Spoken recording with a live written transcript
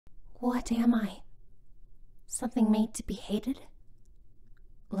What am I? Something made to be hated?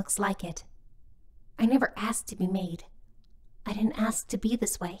 Looks like it. I never asked to be made. I didn't ask to be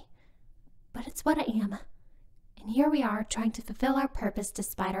this way. But it's what I am. And here we are trying to fulfill our purpose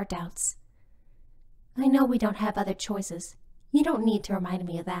despite our doubts. I know we don't have other choices. You don't need to remind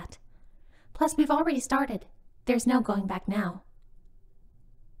me of that. Plus, we've already started. There's no going back now.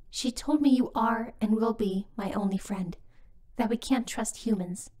 She told me you are and will be my only friend, that we can't trust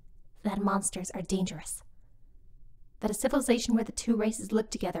humans, that monsters are dangerous, that a civilization where the two races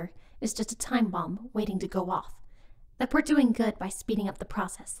live together is just a time bomb waiting to go off, that we're doing good by speeding up the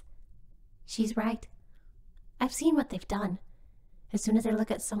process. She's right. I've seen what they've done. As soon as I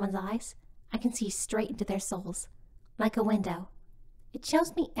look at someone's eyes, I can see straight into their souls, like a window. It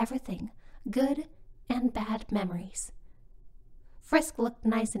shows me everything, good and bad memories. Frisk looked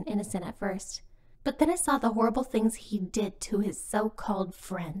nice and innocent at first, but then I saw the horrible things he did to his so-called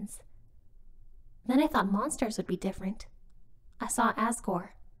friends. Then I thought monsters would be different. I saw Asgore.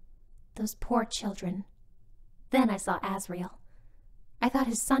 Those poor children. Then I saw Azrael. I thought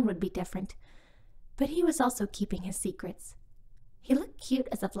his son would be different, but he was also keeping his secrets. He looked cute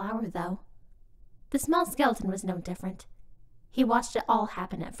as a flower, though. The small skeleton was no different. He watched it all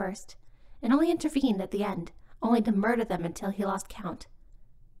happen at first, and only intervened at the end, only to murder them until he lost count.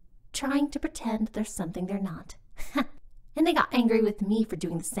 Trying to pretend there's something they're not. And they got angry with me for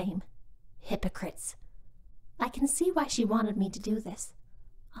doing the same. Hypocrites. I can see why she wanted me to do this.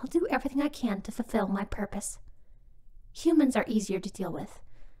 I'll do everything I can to fulfill my purpose. Humans are easier to deal with.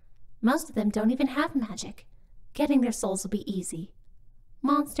 Most of them don't even have magic. Getting their souls will be easy.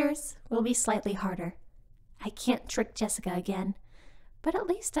 Monsters will be slightly harder. I can't trick Jessica again, but at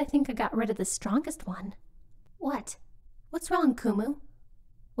least I think I got rid of the strongest one. What? What's wrong, Kumu?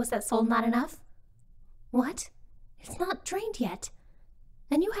 Was that soul not enough? What? It's not drained yet.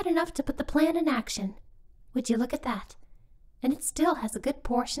 And you had enough to put the plan in action. Would you look at that? And it still has a good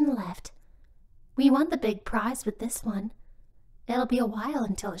portion left. We won the big prize with this one. It'll be a while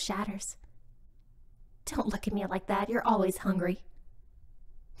until it shatters. Don't look at me like that. You're always hungry.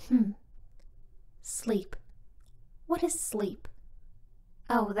 Sleep. What is sleep?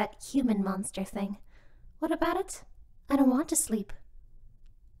 Oh, that human monster thing. What about it? I don't want to sleep.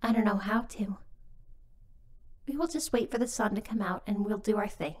 I don't know how to. We will just wait for the sun to come out and we'll do our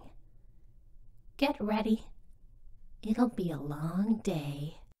thing. Get ready. It'll be a long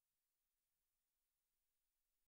day.